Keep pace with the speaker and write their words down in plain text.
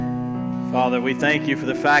Father, we thank you for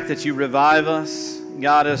the fact that you revive us.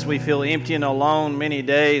 God, as we feel empty and alone many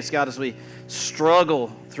days, God, as we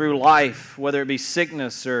struggle through life, whether it be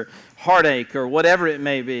sickness or heartache or whatever it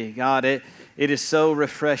may be, God, it is so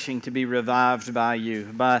refreshing to be revived by you,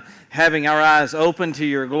 by having our eyes open to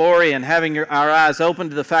your glory and having our eyes open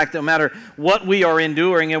to the fact that no matter what we are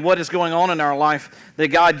enduring and what is going on in our life, that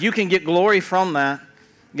God, you can get glory from that.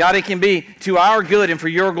 God, it can be to our good and for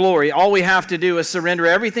your glory. All we have to do is surrender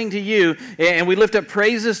everything to you, and we lift up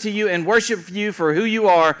praises to you and worship you for who you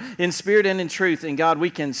are in spirit and in truth. And God, we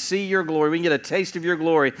can see your glory. We can get a taste of your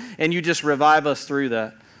glory, and you just revive us through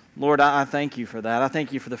that. Lord, I thank you for that. I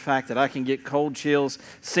thank you for the fact that I can get cold chills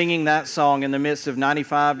singing that song in the midst of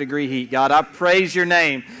 95-degree heat. God, I praise your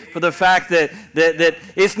name for the fact that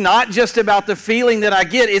it's not just about the feeling that I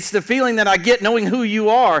get, it's the feeling that I get knowing who you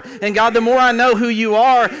are. And God, the more I know who you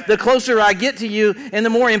are, the closer I get to you and the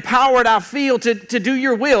more empowered I feel to do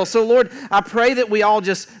your will. So Lord, I pray that we all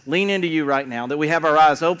just lean into you right now, that we have our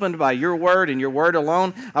eyes opened by your word and your word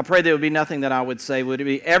alone. I pray there would be nothing that I would say. Would it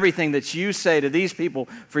be everything that you say to these people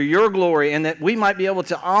for your glory, and that we might be able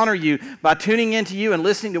to honor you by tuning into you and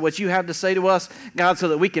listening to what you have to say to us, God, so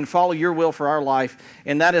that we can follow your will for our life.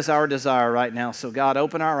 And that is our desire right now. So God,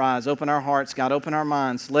 open our eyes, open our hearts, God, open our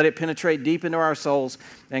minds. Let it penetrate deep into our souls,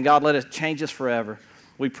 and God, let it change us forever.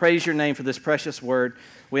 We praise your name for this precious word.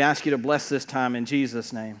 We ask you to bless this time in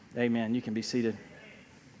Jesus' name. Amen. You can be seated.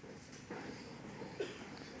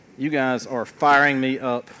 You guys are firing me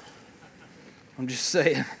up. I'm just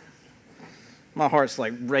saying. My heart's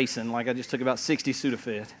like racing, like I just took about 60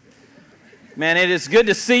 Sudafed. Man, it is good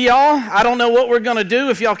to see y'all. I don't know what we're going to do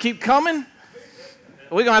if y'all keep coming.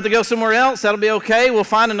 We're going to have to go somewhere else. That'll be okay. We'll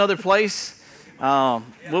find another place.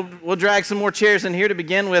 We'll drag some more chairs in here to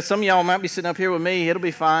begin with. Some of y'all might be sitting up here with me. It'll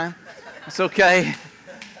be fine. It's okay.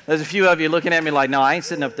 There's a few of you looking at me like, no, I ain't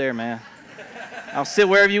sitting up there, man. I'll sit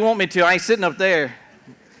wherever you want me to. I ain't sitting up there.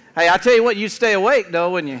 Hey, I tell you what, you'd stay awake, though,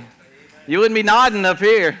 wouldn't you? You wouldn't be nodding up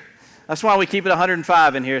here. That's why we keep it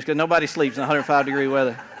 105 in here. It's because nobody sleeps in 105-degree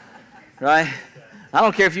weather, right? I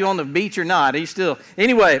don't care if you're on the beach or not.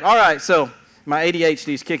 Anyway, all right, so my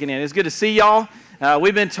ADHD is kicking in. It's good to see y'all.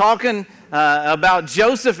 We've been talking about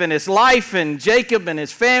Joseph and his life and Jacob and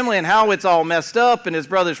his family and how it's all messed up and his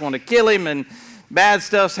brothers want to kill him and bad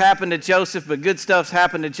stuff's happened to Joseph, but good stuff's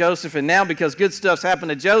happened to Joseph. And now because good stuff's happened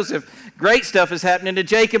to Joseph, great stuff is happening to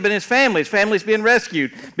Jacob and his family. His family's being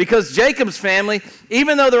rescued. Because Jacob's family,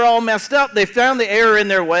 even though they're all messed up, they found the error in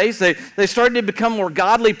their ways. They started to become more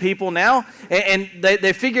godly people now. And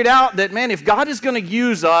they figured out that, man, if God is going to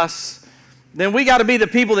use us, then we got to be the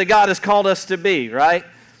people that God has called us to be, right?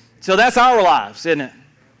 So that's our lives, isn't it?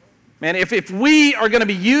 Man, if we are going to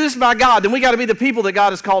be used by God, then we got to be the people that God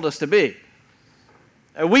has called us to be.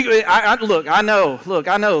 I know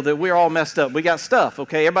that we're all messed up. We got stuff,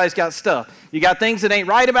 okay? Everybody's got stuff. You got things that ain't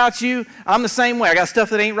right about you. I'm the same way. I got stuff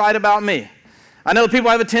that ain't right about me. I know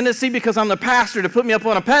people have a tendency, because I'm the pastor, to put me up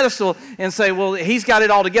on a pedestal and say, well, he's got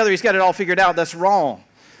it all together. He's got it all figured out. That's wrong.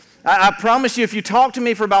 I promise you, if you talk to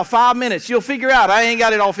me for about 5 minutes, you'll figure out I ain't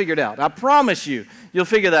got it all figured out. I promise you'll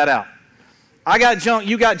figure that out. I got junk,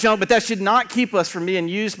 you got junk, but that should not keep us from being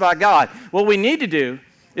used by God. What we need to do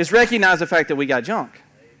is recognize the fact that we got junk,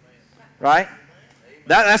 right?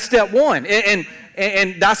 That's step one, and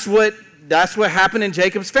that's what happened in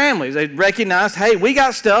Jacob's family. They recognized, hey, we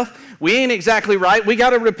got stuff, we ain't exactly right, we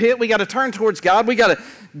got to repent, we got to turn towards God, we got to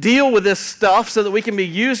deal with this stuff so that we can be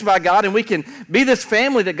used by God and we can be this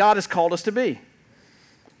family that God has called us to be.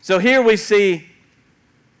 So here we see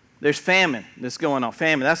there's famine that's going on.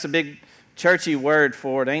 Famine, that's a big churchy word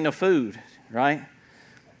for it. Ain't no food, right?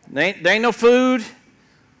 There ain't no food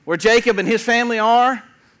where Jacob and his family are,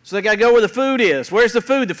 so they got to go where the food is. Where's the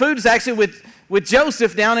food? The food is actually with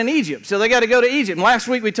Joseph down in Egypt, so they got to go to Egypt. And last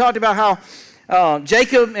week we talked about how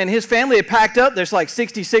Jacob and his family had packed up. There's like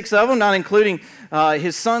 66 of them, not including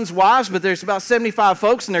his son's wives, but there's about 75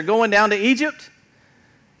 folks, and they're going down to Egypt.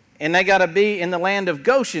 And they got to be in the land of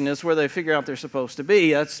Goshen is where they figure out they're supposed to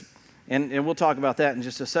be. And we'll talk about that in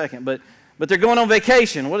just a second. But they're going on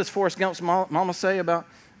vacation. What does Forrest Gump's mama say about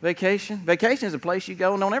vacation? Vacation is a place you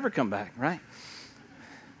go and don't ever come back, right?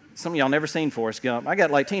 Some of y'all never seen Forrest Gump. I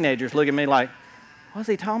got like teenagers looking at me like, what's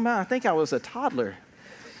he talking about? I think I was a toddler.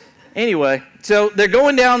 Anyway, so they're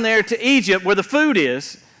going down there to Egypt where the food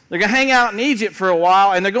is. They're going to hang out in Egypt for a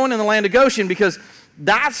while, and they're going in the land of Goshen because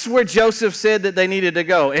that's where Joseph said that they needed to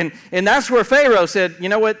go. And that's where Pharaoh said, you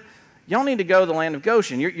know what? Y'all need to go to the land of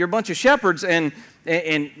Goshen. You're a bunch of shepherds, and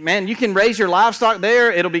man, you can raise your livestock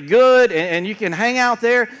there. It'll be good, and you can hang out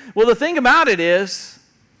there. Well, the thing about it is,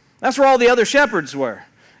 that's where all the other shepherds were.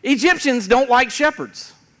 Egyptians don't like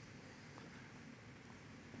shepherds.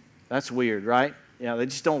 That's weird, right? Yeah, they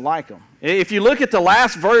just don't like them. If you look at the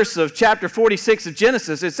last verse of chapter 46 of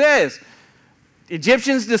Genesis, it says,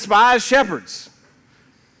 Egyptians despise shepherds.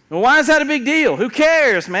 Well, why is that a big deal? Who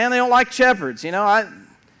cares, man? They don't like shepherds.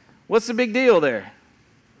 What's the big deal there?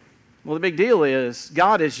 Well, the big deal is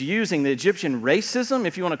God is using the Egyptian racism,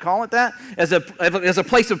 if you want to call it that, as a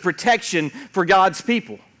place of protection for God's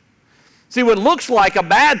people. See, what looks like a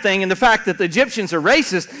bad thing in the fact that the Egyptians are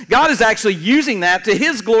racist, God is actually using that to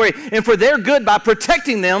His glory and for their good by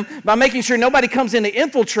protecting them, by making sure nobody comes in to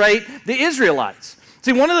infiltrate the Israelites.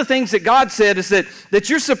 See, one of the things that God said is that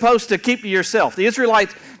you're supposed to keep to yourself. The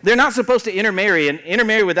Israelites, they're not supposed to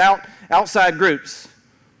intermarry with outside groups.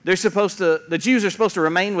 The Jews are supposed to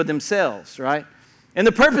remain with themselves, right? And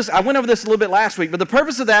the purpose, I went over this a little bit last week, but the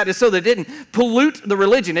purpose of that is so that it didn't pollute the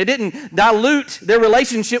religion. It didn't dilute their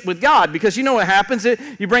relationship with God, because you know what happens?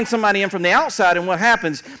 You bring somebody in from the outside, and what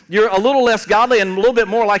happens? You're a little less godly and a little bit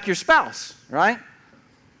more like your spouse, right?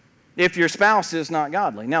 If your spouse is not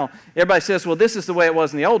godly. Now, everybody says, well, this is the way it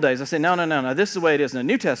was in the old days. I say, no. This is the way it is in the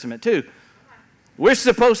New Testament, too. We're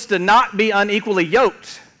supposed to not be unequally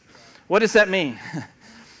yoked. What does that mean?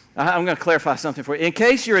 I'm going to clarify something for you. In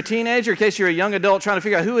case you're a teenager, in case you're a young adult trying to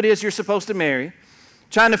figure out who it is you're supposed to marry,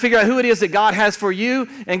 trying to figure out who it is that God has for you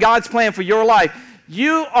and God's plan for your life,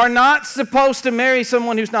 you are not supposed to marry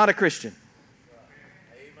someone who's not a Christian.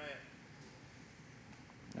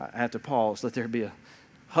 Amen. I have to pause. Let there be a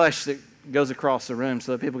hush that goes across the room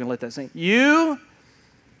so that people can let that sink. You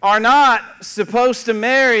are not supposed to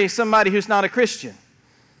marry somebody who's not a Christian.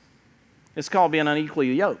 It's called being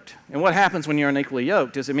unequally yoked. And what happens when you're unequally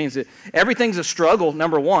yoked is it means that everything's a struggle,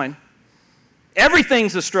 number one.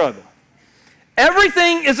 Everything's a struggle.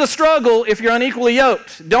 Everything is a struggle if you're unequally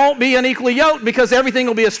yoked. Don't be unequally yoked, because everything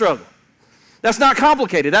will be a struggle. That's not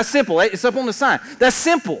complicated. That's simple. It's up on the sign. That's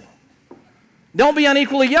simple. Don't be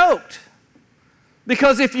unequally yoked.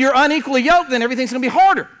 Because if you're unequally yoked, then everything's going to be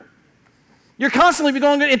harder. You're constantly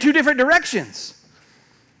going in two different directions.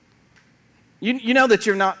 You know that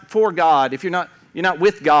you're not for God. If you're not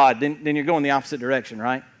with God, then you're going the opposite direction,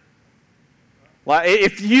 right? Well,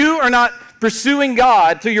 if you are not pursuing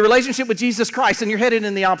God through your relationship with Jesus Christ, then you're headed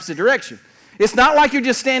in the opposite direction. It's not like you're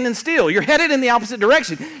just standing still. You're headed in the opposite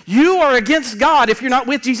direction. You are against God if you're not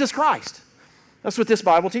with Jesus Christ. That's what this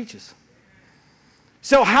Bible teaches.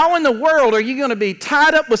 So how in the world are you going to be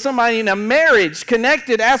tied up with somebody in a marriage,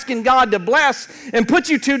 connected, asking God to bless and put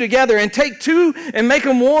you two together and take two and make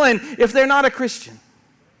them one if they're not a Christian?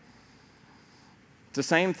 It's the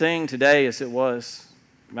same thing today as it was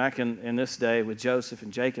back in this day with Joseph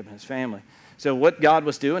and Jacob and his family. So what God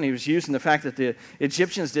was doing, He was using the fact that the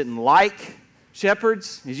Egyptians didn't like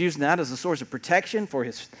shepherds. He's using that as a source of protection for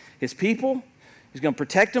his people. He's going to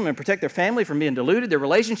protect them and protect their family from being diluted, their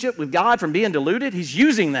relationship with God from being diluted. He's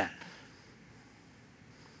using that.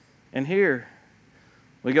 And here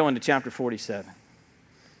we go into chapter 47.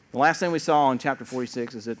 The last thing we saw in chapter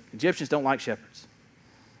 46 is that Egyptians don't like shepherds.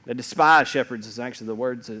 They despise shepherds is actually the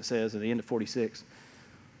words that it says at the end of 46.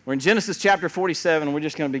 We're in Genesis chapter 47, and we're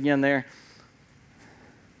just going to begin there.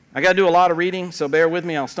 I got to do a lot of reading, so bear with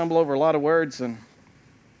me. I'll stumble over a lot of words, and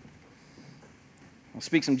I'll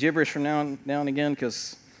speak some gibberish from now and again,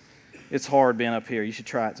 because it's hard being up here. You should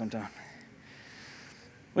try it sometime.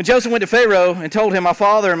 When Joseph went to Pharaoh and told him, my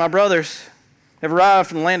father and my brothers have arrived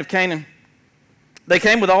from the land of Canaan, they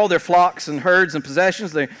came with all their flocks and herds and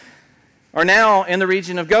possessions. They are now in the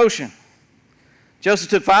region of Goshen. Joseph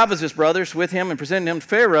took 5 of his brothers with him and presented them to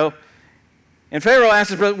Pharaoh. And Pharaoh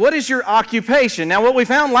asked his brother, what is your occupation? Now, what we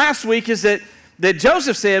found last week is that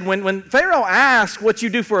Joseph said, when Pharaoh asks what you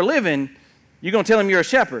do for a living, you're going to tell him you're a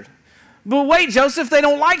shepherd. But wait, Joseph, they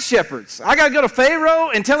don't like shepherds. I got to go to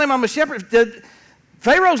Pharaoh and tell him I'm a shepherd.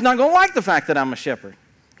 Pharaoh's not going to like the fact that I'm a shepherd.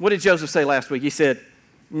 What did Joseph say last week? He said,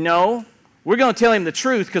 no, we're going to tell him the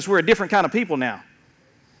truth, because we're a different kind of people now.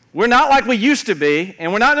 We're not like we used to be,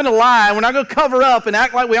 and we're not going to lie. We're not going to cover up and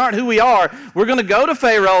act like we aren't who we are. We're going to go to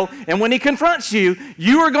Pharaoh, and when he confronts you,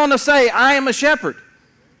 you are going to say, I am a shepherd.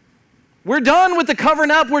 We're done with the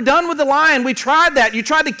covering up. We're done with the lying. We tried that. You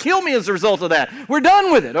tried to kill me as a result of that. We're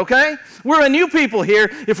done with it, okay? We're a new people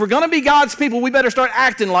here. If we're going to be God's people, we better start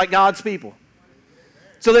acting like God's people.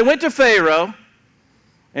 So they went to Pharaoh,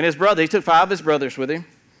 and his brother, he took 5 of his brothers with him.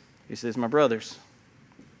 He says, my brothers,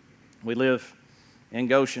 we live in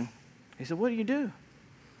Goshen. He said, what do you do?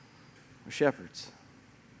 We're shepherds.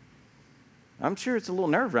 I'm sure it's a little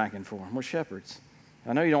nerve-wracking for them. We're shepherds.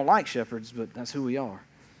 I know you don't like shepherds, but that's who we are.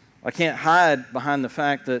 I can't hide behind the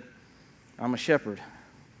fact that I'm a shepherd.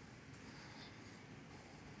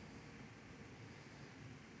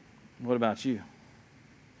 What about you?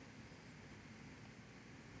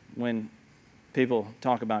 when people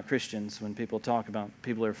talk about Christians, when people talk about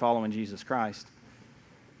people who are following Jesus Christ?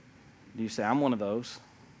 Do you say, I'm one of those?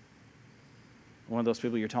 One of those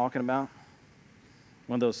people you're talking about?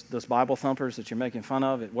 One of those Bible thumpers that you're making fun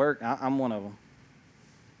of at work? I'm one of them.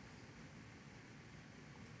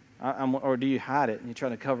 Or do you hide it and you try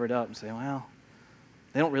to cover it up and say, well,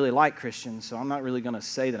 they don't really like Christians, so I'm not really going to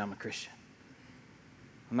say that I'm a Christian.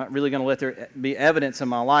 I'm not really going to let there be evidence in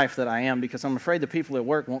my life that I am, because I'm afraid the people at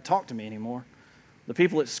work won't talk to me anymore. The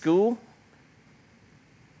people at school,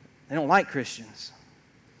 they don't like Christians.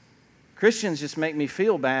 Christians just make me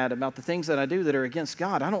feel bad about the things that I do that are against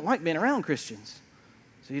God. I don't like being around Christians.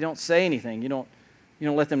 So you don't say anything. You don't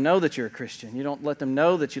let them know that you're a Christian. You don't let them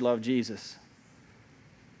know that you love Jesus.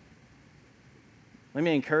 Let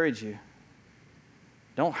me encourage you.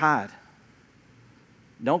 Don't hide.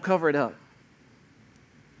 Don't cover it up.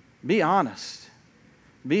 Be honest.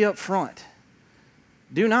 Be upfront.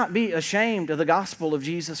 Do not be ashamed of the gospel of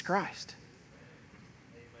Jesus Christ.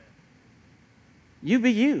 Amen. You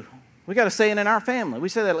be you. We got to say it in our family. We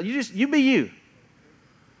say that, you be you.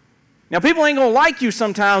 Now, people ain't going to like you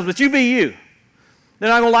sometimes, but you be you. They're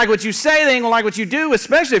not going to like what you say. They ain't going to like what you do,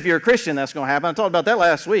 especially if you're a Christian. That's going to happen. I talked about that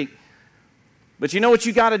last week. But you know what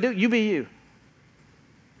you got to do? You be you.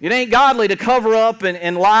 It ain't godly to cover up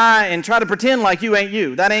and lie and try to pretend like you ain't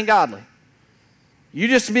you. That ain't godly. You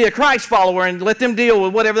just be a Christ follower and let them deal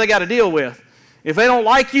with whatever they got to deal with. If they don't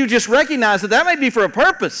like you, just recognize that may be for a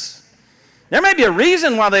purpose. There may be a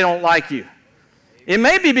reason why they don't like you. It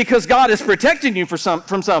may be because God is protecting you from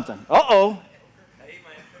something. Uh-oh.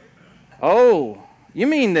 Oh, you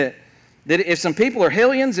mean that if some people are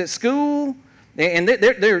hellions at school and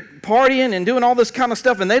they're partying and doing all this kind of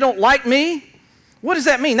stuff and they don't like me? What does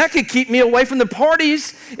that mean? That could keep me away from the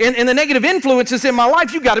parties and the negative influences in my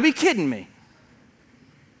life. You got to be kidding me.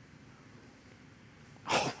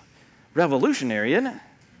 Oh, revolutionary, isn't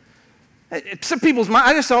it? Some people's mind,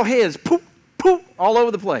 I just saw heads poop, poop all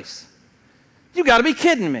over the place. You got to be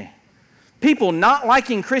kidding me. People not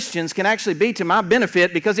liking Christians can actually be to my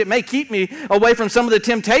benefit, because it may keep me away from some of the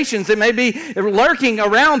temptations that may be lurking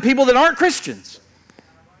around people that aren't Christians.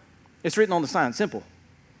 It's written on the sign, simple.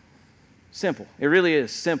 Simple. It really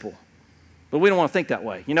is simple. But we don't want to think that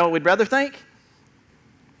way. You know what we'd rather think?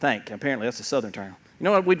 Think. Apparently that's a southern term. You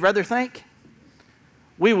know what we'd rather think?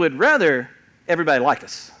 We would rather everybody like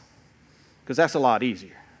us, because that's a lot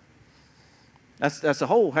easier. That's a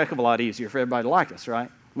whole heck of a lot easier for everybody to like us, right?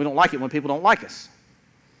 We don't like it when people don't like us.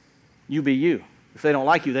 You be you. If they don't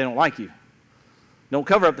like you, they don't like you. Don't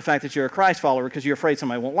cover up the fact that you're a Christ follower because you're afraid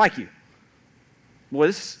somebody won't like you. Boy,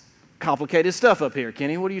 this is complicated stuff up here,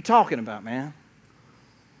 Kenny. What are you talking about, man?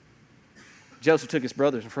 Joseph took his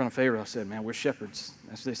brothers in front of Pharaoh and said, man, we're shepherds.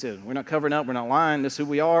 That's what they said. We're not covering up. We're not lying. This is who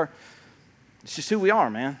we are. It's just who we are,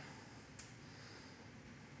 man.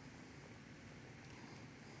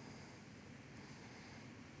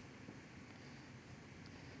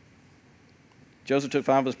 Joseph took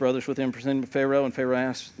 5 of his brothers with him, presented to Pharaoh, and Pharaoh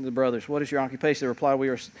asked the brothers, what is your occupation? They replied, we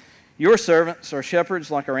are your servants, are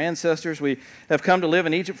shepherds like our ancestors. We have come to live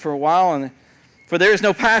in Egypt for a while, for there is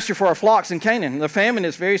no pasture for our flocks in Canaan. The famine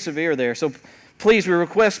is very severe there. So please, we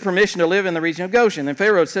request permission to live in the region of Goshen. And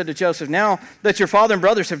Pharaoh said to Joseph, now that your father and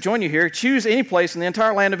brothers have joined you here, choose any place in the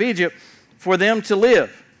entire land of Egypt for them to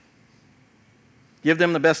live. Give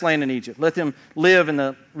them the best land in Egypt. Let them live in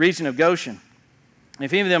the region of Goshen.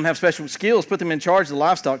 If any of them have special skills, put them in charge of the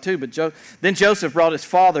livestock too. But then Joseph brought his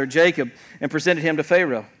father, Jacob, and presented him to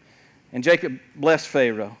Pharaoh. And Jacob blessed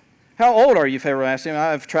Pharaoh. How old are you, Pharaoh asked him.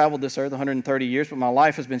 I have traveled this earth 130 years, but my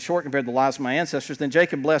life has been short compared to the lives of my ancestors. Then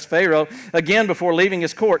Jacob blessed Pharaoh again before leaving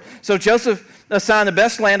his court. So Joseph assigned the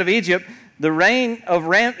best land of Egypt, the region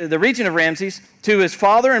of Ramses, to his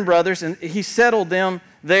father and brothers, and he settled them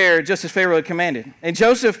there just as Pharaoh had commanded. And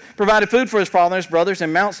Joseph provided food for his father and his brothers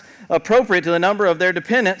and mounts appropriate to the number of their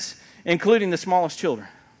dependents, including the smallest children.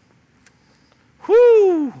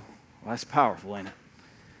 Whew! Well, that's powerful, ain't it?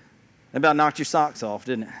 That about knocked your socks off,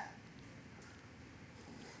 didn't it?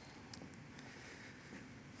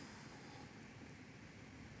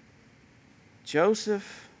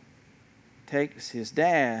 Joseph takes his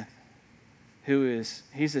dad, he's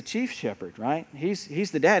the chief shepherd, right?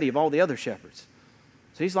 He's the daddy of all the other shepherds.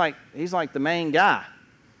 So he's like the main guy.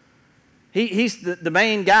 He's the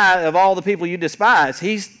main guy of all the people you despise.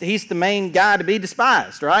 He's the main guy to be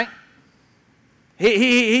despised, right?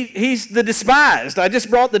 He's the despised. I just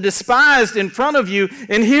brought the despised in front of you,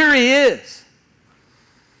 and here he is.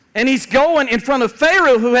 And he's going in front of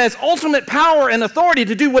Pharaoh, who has ultimate power and authority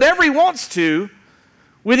to do whatever he wants to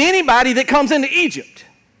with anybody that comes into Egypt.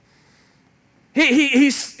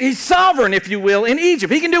 He's sovereign, if you will, in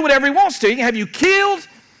Egypt. He can do whatever he wants to. He can have you killed.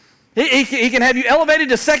 He can have you elevated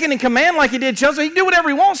to second in command like he did Joseph. He can do whatever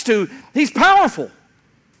he wants to. He's powerful.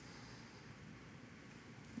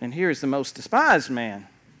 And here's the most despised man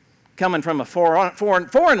coming from a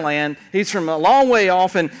foreign land. He's from a long way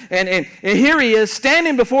off, and here he is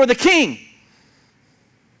standing before the king.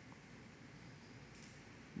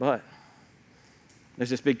 But there's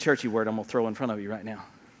this big churchy word I'm going to throw in front of you right now.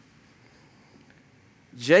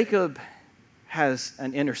 Jacob has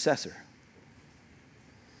an intercessor.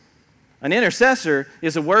 An intercessor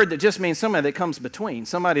is a word that just means somebody that comes between,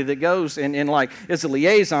 somebody that goes and like is a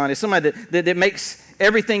liaison, is somebody that makes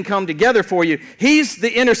everything come together for you. He's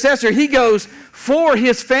the intercessor. He goes for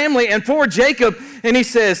his family and for Jacob, and he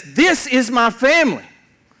says, "This is my family."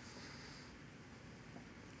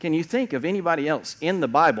 Can you think of anybody else in the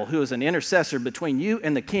Bible who is an intercessor between you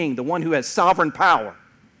and the king, the one who has sovereign power?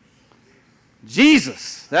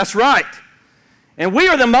 Jesus, that's right. And we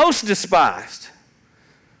are the most despised.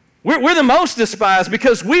 We're the most despised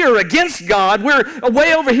because we are against God. We're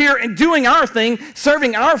way over here and doing our thing,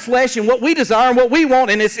 serving our flesh and what we desire and what we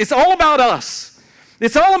want, and it's all about us.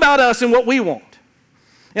 It's all about us and what we want.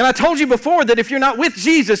 And I told you before that if you're not with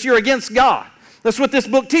Jesus, you're against God. That's what this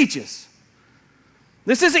book teaches.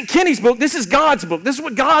 This isn't Kenny's book. This is God's book. This is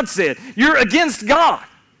what God said. You're against God.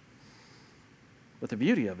 But the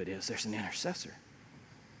beauty of it is there's an intercessor.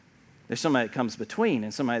 There's somebody that comes between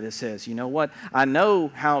and somebody that says, you know what, I know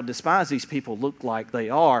how despised these people look like they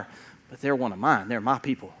are, but they're one of mine. They're my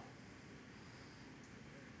people.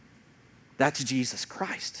 That's Jesus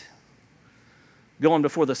Christ. Going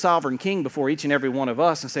before the sovereign king, before each and every one of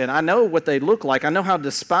us and saying, I know what they look like. I know how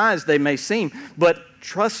despised they may seem, but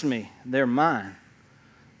trust me, they're mine.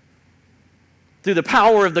 Through the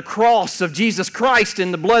power of the cross of Jesus Christ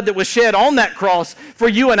and the blood that was shed on that cross for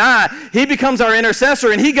you and I, he becomes our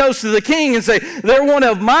intercessor and he goes to the king and says, they're one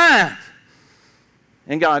of mine.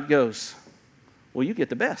 And God goes, well, you get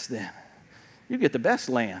the best then. You get the best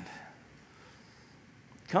land.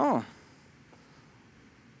 Come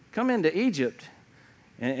into Egypt,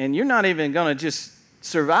 and you're not even going to just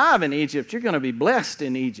survive in Egypt. You're going to be blessed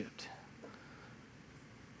in Egypt.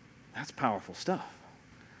 That's powerful stuff.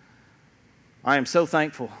 I am so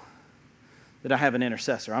thankful that I have an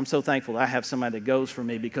intercessor. I'm so thankful that I have somebody that goes for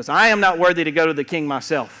me because I am not worthy to go to the king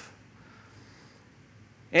myself.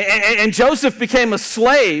 And Joseph became a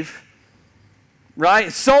slave,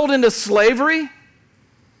 right? Sold into slavery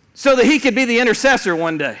so that he could be the intercessor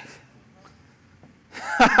one day.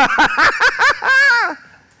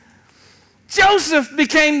 Joseph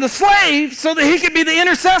became the slave so that he could be the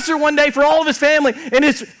intercessor one day for all of his family. And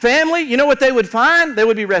his family, you know what they would find? They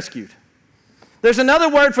would be rescued. There's another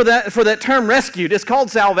word for that term, rescued. It's called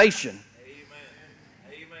salvation.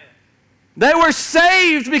 Amen. They were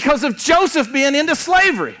saved because of Joseph being into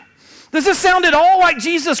slavery. Does this sound at all like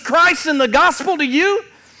Jesus Christ and the gospel to you?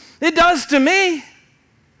 It does to me.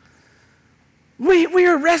 We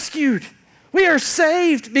are rescued. We are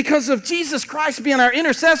saved because of Jesus Christ being our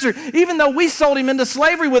intercessor, even though we sold him into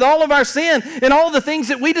slavery with all of our sin and all the things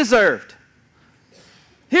that we deserved.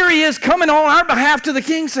 Here he is coming on our behalf to the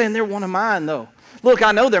king saying, they're one of mine though. Look,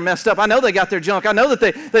 I know they're messed up. I know they got their junk. I know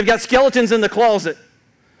that they've got skeletons in the closet.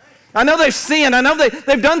 I know they've sinned. I know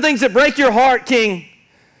they've done things that break your heart, king.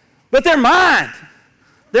 But they're mine.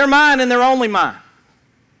 They're mine and they're only mine.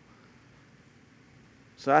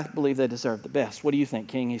 So I believe they deserve the best. What do you think,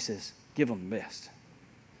 king? He says, give them the best.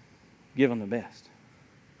 Give them the best.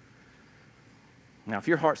 Now, if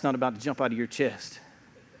your heart's not about to jump out of your chest,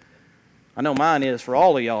 I know mine is for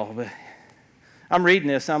all of y'all, but I'm reading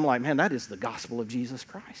this, I'm like, man, that is the gospel of Jesus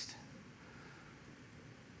Christ.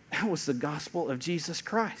 That was the gospel of Jesus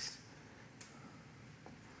Christ.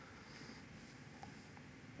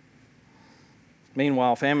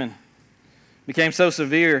 Meanwhile, famine became so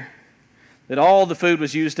severe that all the food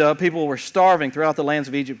was used up. People were starving throughout the lands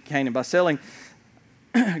of Egypt and Canaan. By selling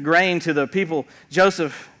grain to the people,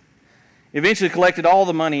 Joseph eventually collected all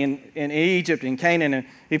the money in Egypt and Canaan, and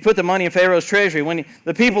he put the money in Pharaoh's treasury. When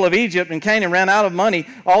the people of Egypt and Canaan ran out of money,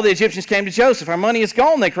 all the Egyptians came to Joseph. Our money is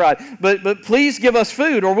gone, they cried. But please give us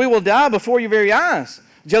food, or we will die before your very eyes.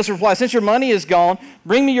 Joseph replied, since your money is gone,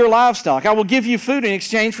 bring me your livestock. I will give you food in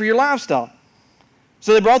exchange for your livestock.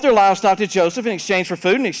 So they brought their livestock to Joseph in exchange for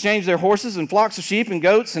food, and exchanged their horses and flocks of sheep and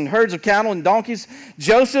goats and herds of cattle and donkeys.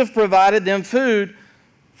 Joseph provided them food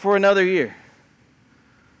for another year.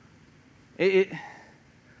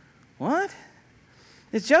 What?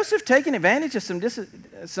 Is Joseph taking advantage of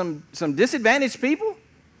some disadvantaged people?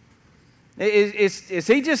 Is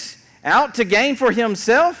he just out to gain for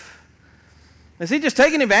himself? Is he just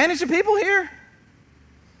taking advantage of people here?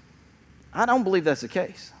 I don't believe that's the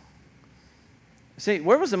case. See,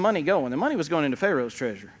 where was the money going? The money was going into Pharaoh's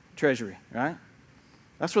treasury, right?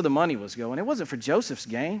 That's where the money was going. It wasn't for Joseph's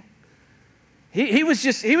gain. He was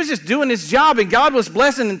just doing his job, and God was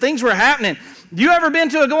blessing, and things were happening. You ever been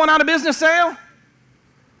to a going out of business sale?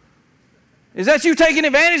 Is that you taking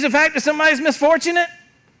advantage of the fact that somebody's misfortunate?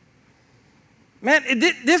 Man,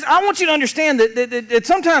 I want you to understand that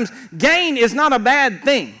sometimes gain is not a bad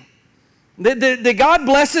thing. That God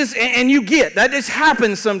blesses and you get. That just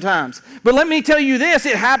happens sometimes. But let me tell you this,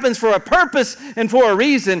 it happens for a purpose and for a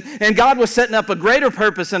reason, and God was setting up a greater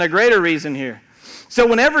purpose and a greater reason here. So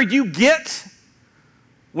whenever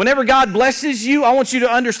God blesses you, I want you to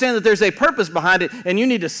understand that there's a purpose behind it, and you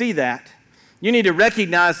need to see that. You need to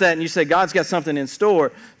recognize that, and you say, God's got something in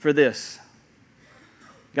store for this.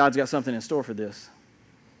 God's got something in store for this.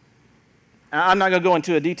 I'm not going to go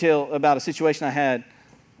into a detail about a situation I had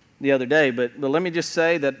the other day, but let me just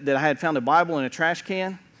say that I had found a Bible in a trash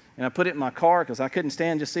can, and I put it in my car because I couldn't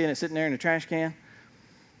stand just seeing it sitting there in a trash can.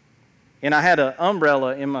 And I had an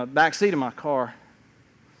umbrella in my back seat of my car.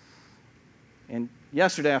 And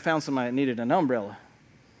yesterday I found somebody that needed an umbrella.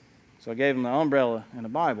 So I gave them the umbrella and a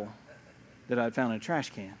Bible that I had found in a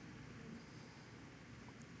trash can.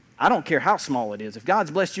 I don't care how small it is. If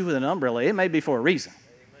God's blessed you with an umbrella, it may be for a reason.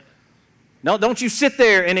 No, don't you sit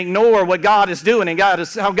there and ignore what God is doing and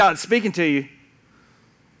how God's speaking to you.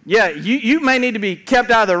 Yeah, you may need to be kept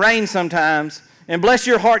out of the rain sometimes, and bless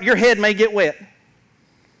your heart, your head may get wet.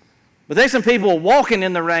 But there's some people walking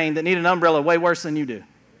in the rain that need an umbrella way worse than you do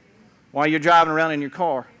while you're driving around in your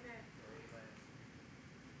car.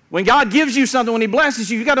 When God gives you something, when He blesses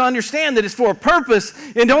you, you got to understand that it's for a purpose,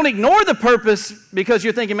 and don't ignore the purpose because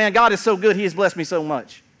you're thinking, man, God is so good, He has blessed me so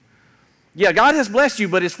much. Yeah, God has blessed you,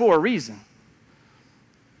 but it's for a reason.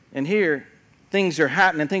 And here, things are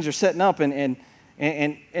happening, things are setting up, and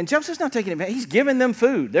Joseph's not taking advantage. He's giving them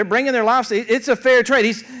food. They're bringing their livestock. It's a fair trade.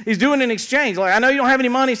 He's doing an exchange. Like, I know you don't have any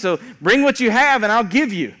money, so bring what you have, and I'll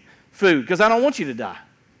give you food because I don't want you to die.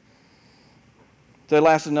 So it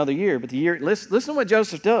lasted another year. But the year, listen to what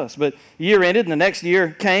Joseph does. But the year ended, and the next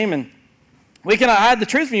year came, and we cannot hide the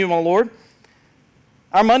truth from you, my Lord.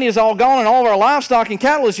 Our money is all gone, and all of our livestock and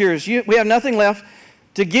cattle is yours. We have nothing left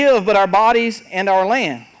to give but our bodies and our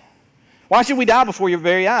land. Why should we die before your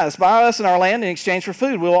very eyes? Buy us and our land in exchange for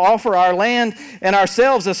food. We will offer our land and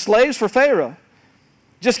ourselves as slaves for Pharaoh.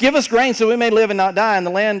 Just give us grain so we may live and not die, and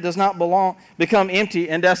the land does not become empty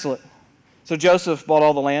and desolate. So Joseph bought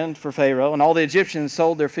all the land for Pharaoh, and all the Egyptians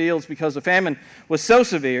sold their fields because the famine was so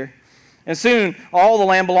severe. And soon all the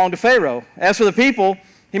land belonged to Pharaoh. As for the people,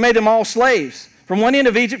 he made them all slaves, from one end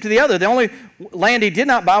of Egypt to the other. The only land he did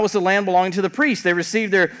not buy was the land belonging to the priests. They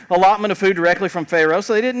received their allotment of food directly from Pharaoh,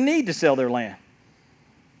 so they didn't need to sell their land.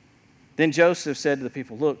 Then Joseph said to the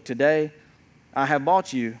people, look, today I have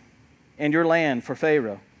bought you and your land for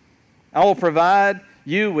Pharaoh. I will provide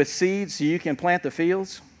you with seeds so you can plant the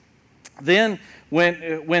fields. Then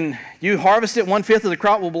when you harvest it, 1/5 of the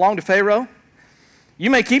crop will belong to Pharaoh. You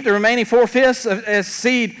may keep the remaining 4/5 as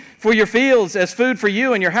seed for your fields, as food for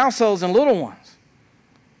you and your households and little ones.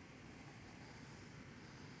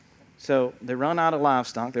 So they run out of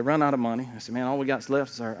livestock. They run out of money. I said, man, all we got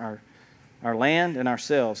left is our land and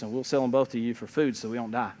ourselves, and we'll sell them both to you for food so we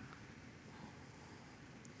don't die.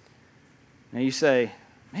 Now you say,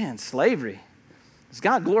 man, slavery. Is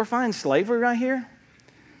God glorifying slavery right here?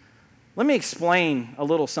 Let me explain a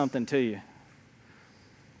little something to you.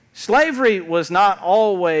 Slavery was not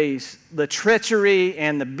always the treachery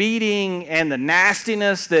and the beating and the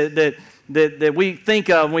nastiness that we think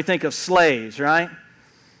of when we think of slaves, right?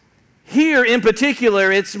 Here in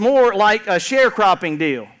particular, it's more like a sharecropping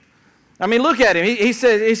deal. I mean, look at him. He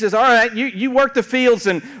says, all right, you work the fields,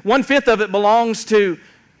 and 1/5 of it belongs to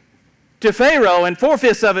Pharaoh, and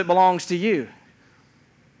 4/5 of it belongs to you.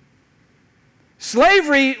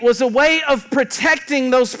 Slavery was a way of protecting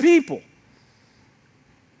those people.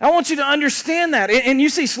 I want you to understand that. And you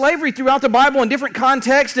see slavery throughout the Bible in different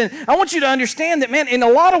contexts, and I want you to understand that, man, in a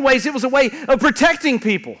lot of ways, it was a way of protecting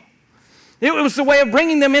people. It was a way of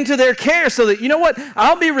bringing them into their care so that, you know what,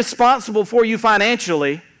 I'll be responsible for you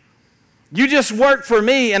financially. You just work for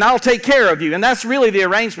me and I'll take care of you. And that's really the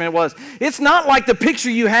arrangement it was. It's not like the picture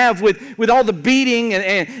you have with all the beating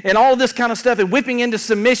and all this kind of stuff and whipping into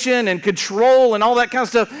submission and control and all that kind of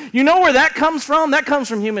stuff. You know where that comes from? That comes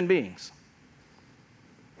from human beings.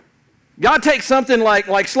 God takes something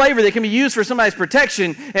like slavery that can be used for somebody's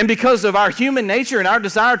protection, and because of our human nature and our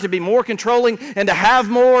desire to be more controlling and to have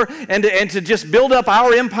more and to just build up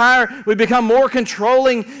our empire, we become more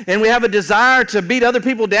controlling, and we have a desire to beat other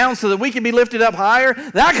people down so that we can be lifted up higher.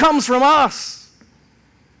 That comes from us.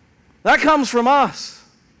 That comes from us.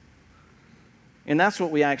 And that's what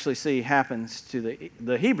we actually see happens to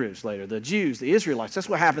the Hebrews later, the Jews, the Israelites. That's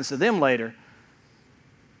what happens to them later,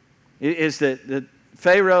 is that the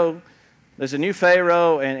Pharaoh, there's a new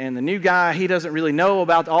Pharaoh, and the new guy, he doesn't really know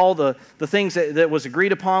about all the things that was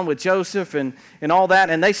agreed upon with Joseph and all that.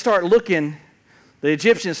 And they start looking, the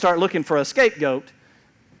Egyptians start looking for a scapegoat.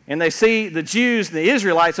 And they see the Jews, the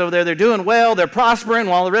Israelites over there, they're doing well, they're prospering,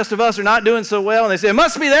 while the rest of us are not doing so well. And they say, it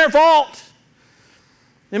must be their fault.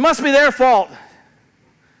 It must be their fault.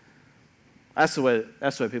 That's the way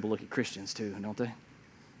people look at Christians too, don't they?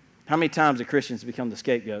 How many times do Christians become the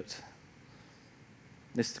scapegoats?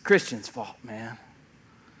 It's the Christian's fault, man.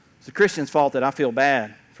 It's the Christian's fault that I feel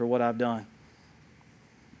bad for what I've done.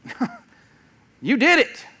 You did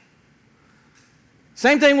it.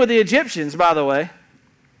 Same thing with the Egyptians, by the way.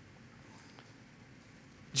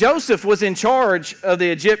 Joseph was in charge of the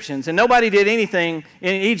Egyptians, and nobody did anything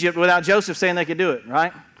in Egypt without Joseph saying they could do it,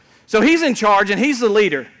 right? So he's in charge, and he's the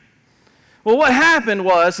leader. Well, what happened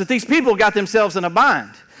was that these people got themselves in a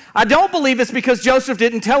bind. I don't believe it's because Joseph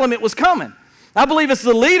didn't tell them it was coming. I believe it's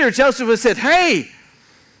the leader. Joseph has said, hey,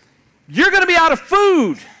 you're going to be out of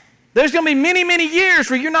food. There's going to be many, many years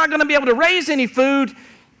where you're not going to be able to raise any food.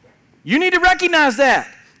 You need to recognize that.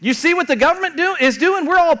 You see what the government is doing?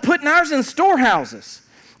 We're all putting ours in storehouses.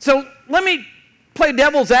 So let me play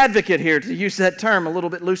devil's advocate here, to use that term a little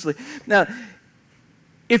bit loosely. Now,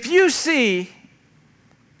 if you see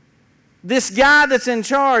this guy that's in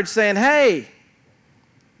charge saying, hey,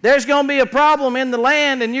 there's going to be a problem in the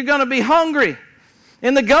land and you're going to be hungry,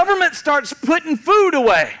 and the government starts putting food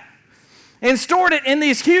away and stored it in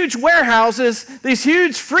these huge warehouses, these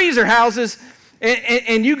huge freezer houses,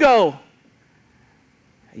 and you go,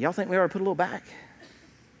 y'all think we ought to put a little back?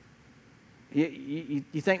 You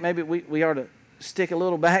think maybe we ought to stick a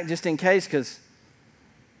little back just in case? Because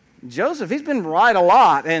Joseph, he's been right a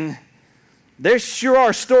lot, and they sure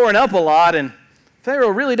are storing up a lot, and Pharaoh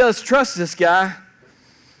really does trust this guy.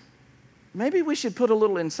 Maybe we should put a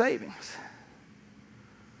little in savings.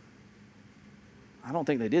 I don't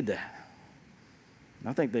think they did that.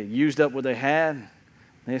 I think they used up what they had, and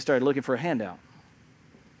they started looking for a handout.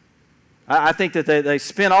 I think that they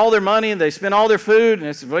spent all their money and they spent all their food, and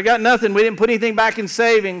they said, we got nothing. We didn't put anything back in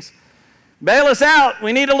savings. Bail us out.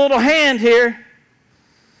 We need a little hand here.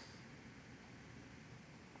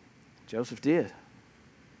 Joseph did.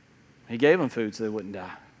 He gave them food so they wouldn't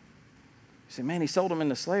die. You say, man, he sold them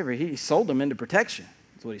into slavery. He sold them into protection.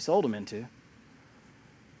 That's what he sold them into.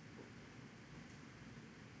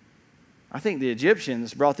 I think the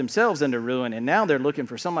Egyptians brought themselves into ruin, and now they're looking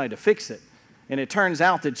for somebody to fix it. And it turns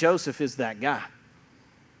out that Joseph is that guy.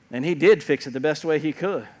 And he did fix it the best way he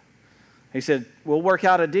could. He said, we'll work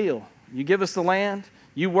out a deal. You give us the land,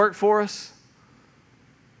 you work for us,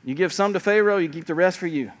 you give some to Pharaoh, you keep the rest for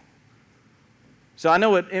you. So I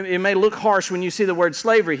know it may look harsh when you see the word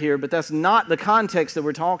slavery here, but that's not the context that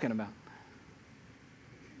we're talking about.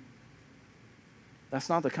 That's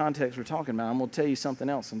not the context we're talking about. I'm going to tell you something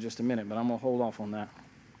else in just a minute, but I'm going to hold off on that.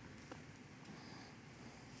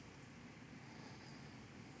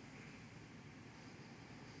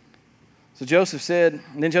 So Joseph said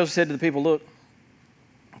to the people, look,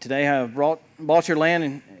 today I have bought your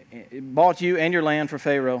land and bought you and your land for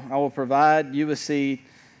Pharaoh. I will provide you with seed,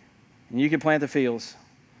 and you can plant the fields.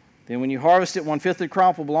 Then when you harvest it, 1/5 of the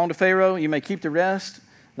crop will belong to Pharaoh. You may keep the rest.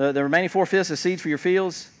 The remaining 4/5 is seed for your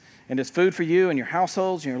fields, and it's food for you and your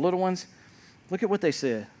households and your little ones. Look at what they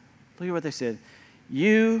said. Look at what they said.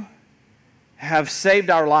 You have saved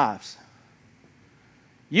our lives.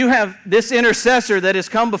 You have this intercessor that has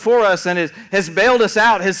come before us and has bailed us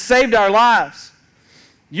out, has saved our lives.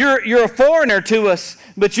 You're a foreigner to us,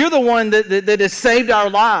 but you're the one that has saved our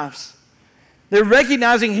lives. They're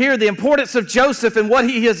recognizing here the importance of Joseph and what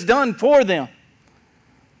he has done for them.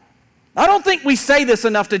 I don't think we say this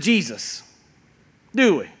enough to Jesus,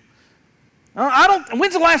 do we?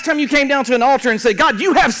 When's the last time you came down to an altar and said, God,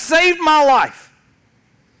 you have saved my life?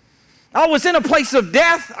 I was in a place of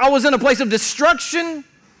death. I was in a place of destruction.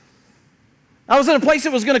 I was in a place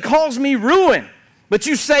that was going to cause me ruin, but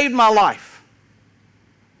you saved my life.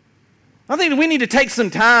 I think that we need to take some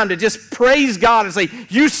time to just praise God and say,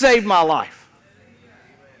 you saved my life.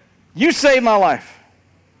 You saved my life.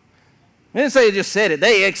 They didn't say they just said it.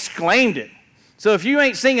 They exclaimed it. So if you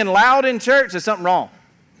ain't singing loud in church, there's something wrong.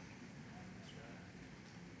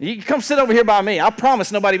 You come sit over here by me. I promise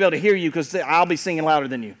nobody will be able to hear you because I'll be singing louder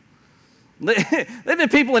than you. There've been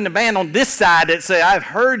people in the band on this side that say, I've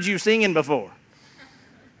heard you singing before.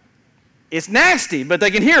 It's nasty, but they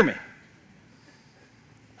can hear me.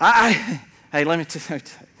 Hey, let me tell you,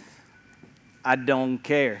 I don't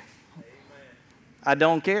care. I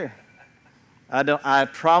don't care. I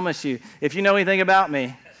promise you. If you know anything about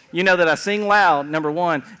me, you know that I sing loud, number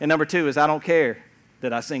one, and number two is I don't care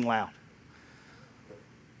that I sing loud.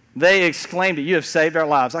 They exclaimed it, you have saved our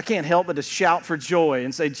lives. I can't help but to shout for joy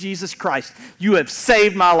and say, Jesus Christ, you have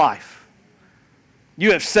saved my life.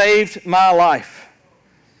 You have saved my life.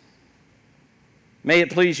 May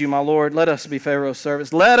it please you, my Lord, let us be Pharaoh's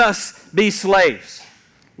servants. Let us be slaves.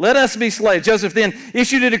 Let us be slaves. Joseph then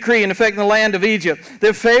issued a decree in effect in the land of Egypt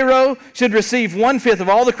that Pharaoh should receive 1/5 of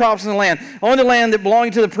all the crops in the land. Only the land that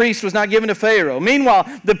belonged to the priests was not given to Pharaoh. Meanwhile,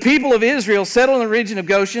 the people of Israel settled in the region of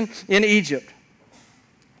Goshen in Egypt.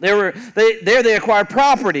 There they acquired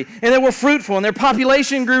property, and they were fruitful, and their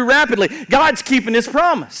population grew rapidly. God's keeping His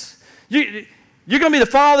promise. You're going to be the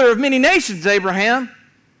father of many nations, Abraham.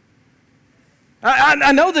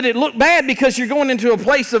 I know that it looked bad because you're going into a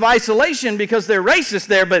place of isolation because they're racist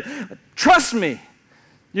there, but trust me,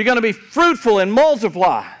 you're going to be fruitful and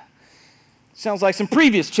multiply. Sounds like some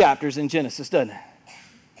previous chapters in Genesis, doesn't it?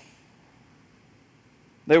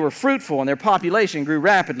 They were fruitful and their population grew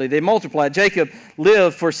rapidly. They multiplied. Jacob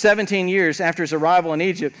lived for 17 years after his arrival in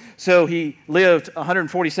Egypt, so he lived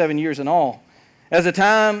 147 years in all. As the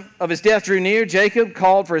time of his death drew near, Jacob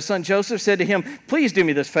called for his son Joseph, said to him, please do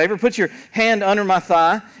me this favor, put your hand under my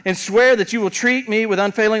thigh and swear that you will treat me with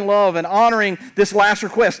unfailing love and honoring this last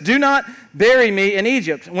request. Do not bury me in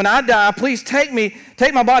Egypt. When I die, please take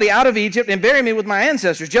my body out of Egypt and bury me with my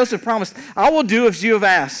ancestors. Joseph promised, I will do as you have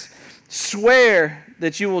asked. Swear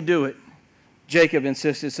that you will do it. Jacob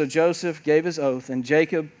insisted. So Joseph gave his oath, and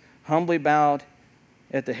Jacob humbly bowed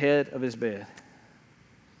at the head of his bed.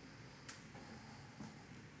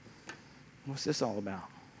 What's this all about?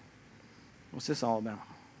 What's this all about?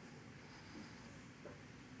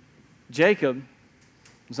 Jacob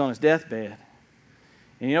was on his deathbed.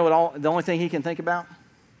 And you know what? The only thing he can think about?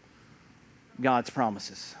 God's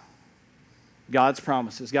promises. God's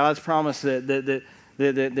promises. God's promise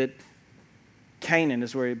that Canaan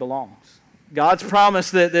is where he belongs. God's promise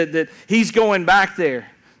that he's going back there.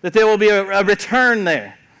 That there will be a return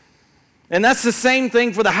there. And that's the same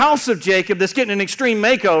thing for the house of Jacob that's getting an extreme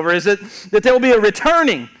makeover, is that there will be a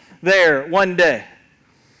returning there one day.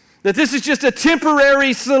 That this is just a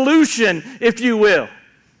temporary solution, if you will.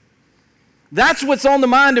 That's what's on the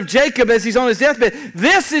mind of Jacob as he's on his deathbed.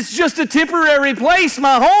 This is just a temporary place.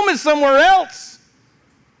 My home is somewhere else.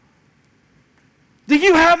 Do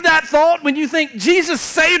you have that thought when you think, Jesus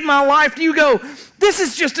saved my life? Do you go, this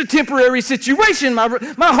is just a temporary situation. My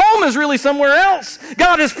home is really somewhere else.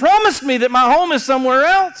 God has promised me that my home is somewhere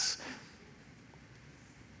else.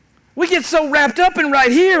 We get so wrapped up in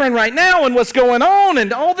right here and right now and what's going on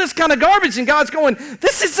and all this kind of garbage, and God's going,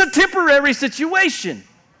 this is a temporary situation.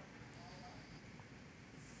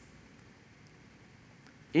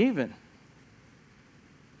 Even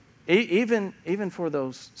for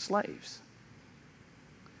those slaves.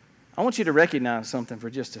 I want you to recognize something for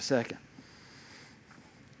just a second.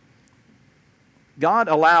 God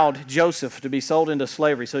allowed Joseph to be sold into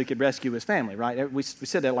slavery so he could rescue his family, right? We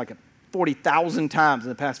said that like 40,000 times in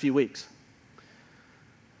the past few weeks.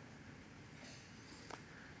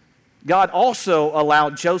 God also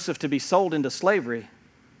allowed Joseph to be sold into slavery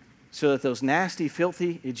so that those nasty,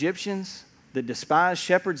 filthy Egyptians that despised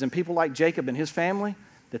shepherds and people like Jacob and his family,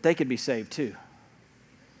 that they could be saved too.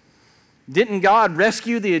 Didn't God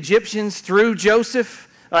rescue the Egyptians through Joseph,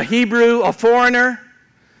 a Hebrew, a foreigner?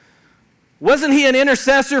 Wasn't he an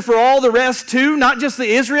intercessor for all the rest too, not just the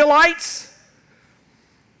Israelites?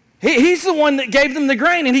 He's the one that gave them the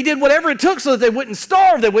grain, and he did whatever it took so that they wouldn't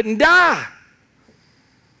starve, they wouldn't die.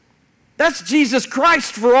 That's Jesus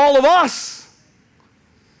Christ for all of us.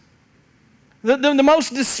 The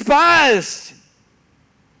most despised,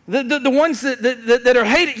 the ones that are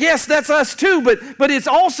hated, yes, that's us too, but it's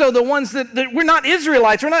also the ones that we're not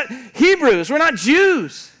Israelites, we're not Hebrews, we're not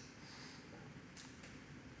Jews.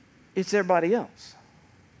 It's everybody else.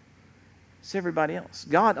 It's everybody else.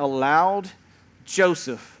 God allowed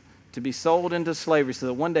Joseph to be sold into slavery so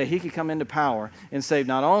that one day he could come into power and save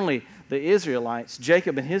not only the Israelites,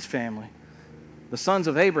 Jacob and his family, the sons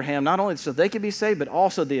of Abraham, not only so they could be saved, but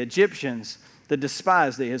also the Egyptians that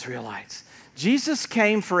despised the Israelites. Jesus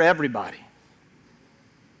came for everybody.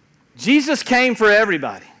 Jesus came for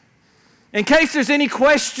everybody. In case there's any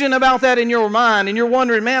question about that in your mind and you're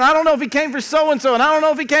wondering, man, I don't know if he came for so-and-so and I don't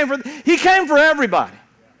know if he came for everybody.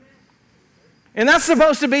 And that's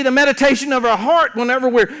supposed to be the meditation of our heart whenever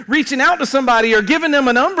we're reaching out to somebody or giving them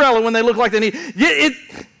an umbrella when they look like they need.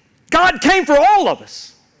 God came for all of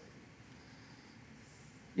us.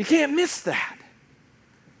 You can't miss that.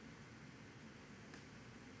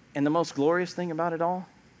 And the most glorious thing about it all,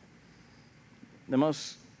 the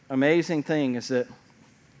most amazing thing is that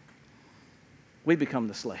we become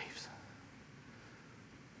the slaves.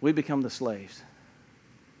 We become the slaves.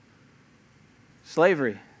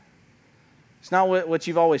 Slavery, it's not what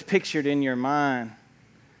you've always pictured in your mind.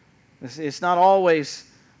 It's not always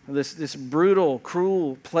this brutal,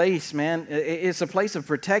 cruel place, man. It's a place of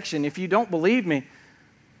protection. If you don't believe me,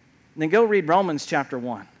 then go read Romans chapter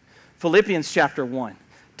 1, Philippians chapter 1,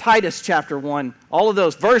 Titus chapter 1, all of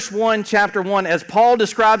those. Verse 1, chapter 1, as Paul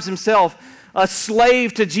describes himself, a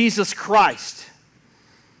slave to Jesus Christ.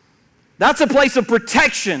 That's a place of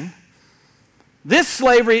protection. This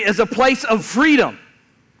slavery is a place of freedom.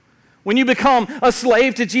 When you become a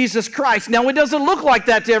slave to Jesus Christ. Now, it doesn't look like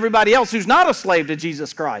that to everybody else who's not a slave to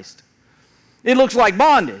Jesus Christ. It looks like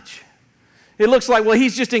bondage. It looks like, well,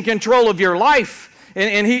 he's just in control of your life.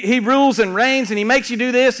 And he rules and reigns, and he makes you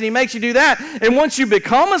do this, and he makes you do that. And once you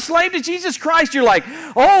become a slave to Jesus Christ, you're like,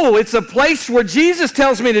 oh, it's a place where Jesus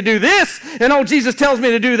tells me to do this, and oh, Jesus tells me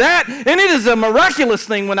to do that. And it is a miraculous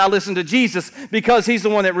thing when I listen to Jesus because he's the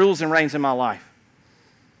one that rules and reigns in my life.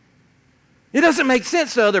 It doesn't make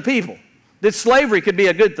sense to other people that slavery could be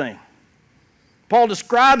a good thing. Paul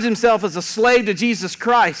describes himself as a slave to Jesus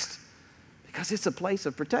Christ because it's a place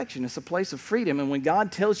of protection. It's a place of freedom. And when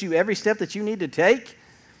God tells you every step that you need to take,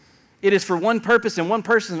 it is for one purpose and one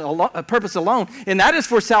purpose alone, and that is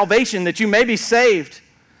for salvation, that you may be saved,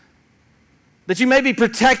 that you may be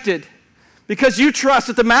protected, because you trust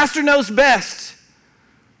that the Master knows best.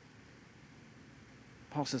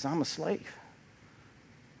 Paul says, I'm a slave.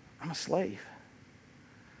 I'm a slave.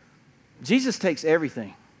 Jesus takes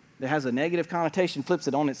everything that has a negative connotation, flips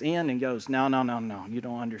it on its end, and goes, no, you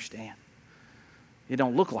don't understand. It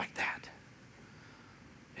don't look like that.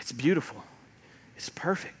 It's beautiful. It's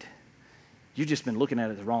perfect. You've just been looking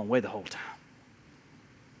at it the wrong way the whole time.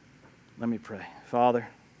 Let me pray. Father,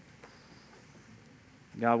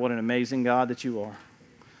 God, what an amazing God that you are.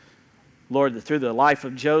 Lord, that through the life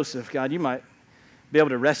of Joseph, God, you might be able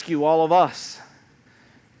to rescue all of us.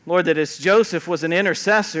 Lord, that as Joseph was an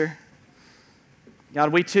intercessor,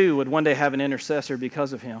 God, we too would one day have an intercessor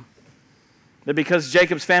because of him. That because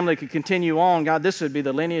Jacob's family could continue on, God, this would be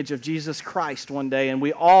the lineage of Jesus Christ one day, and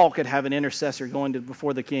we all could have an intercessor going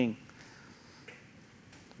before the King.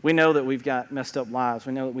 We know that we've got messed up lives.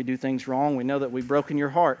 We know that we do things wrong. We know that we've broken your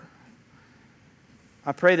heart.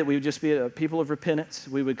 I pray that we would just be a people of repentance.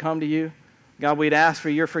 We would come to you. God, we'd ask for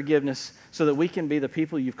your forgiveness so that we can be the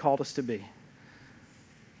people you've called us to be.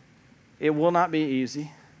 It will not be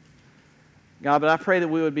easy. God, but I pray that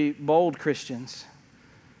we would be bold Christians.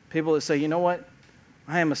 People that say, you know what?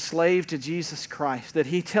 I am a slave to Jesus Christ, that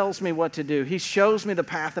he tells me what to do. He shows me the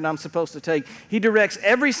path that I'm supposed to take. He directs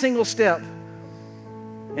every single step,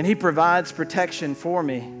 and he provides protection for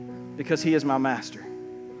me because he is my master.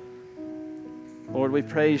 Lord, we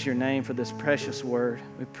praise your name for this precious word.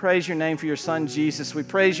 We praise your name for your son, Jesus. We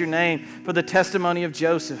praise your name for the testimony of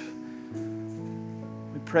Joseph.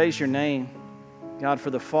 We praise your name, God, for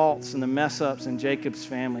the faults and the mess-ups in Jacob's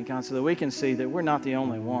family, God, so that we can see that we're not the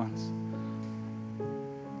only ones.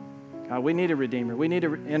 God, we need a redeemer. We need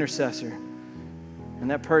an intercessor,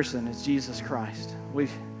 and that person is Jesus Christ. We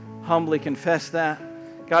humbly confess that.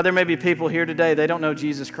 God, there may be people here today, they don't know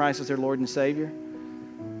Jesus Christ as their Lord and Savior.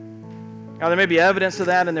 God, there may be evidence of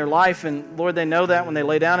that in their life, and Lord, they know that when they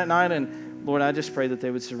lay down at night, and Lord, I just pray that they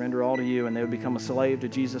would surrender all to you and they would become a slave to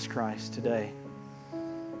Jesus Christ today.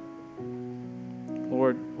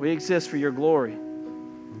 Lord, we exist for your glory.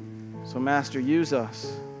 So, Master, use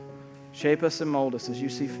us. Shape us and mold us as you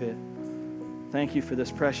see fit. Thank you for this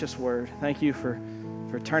precious word. Thank you for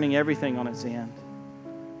turning everything on its end.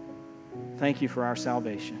 Thank you for our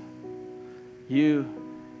salvation. You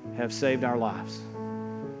have saved our lives.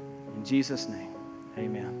 In Jesus' name,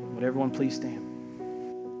 amen. Would everyone please stand?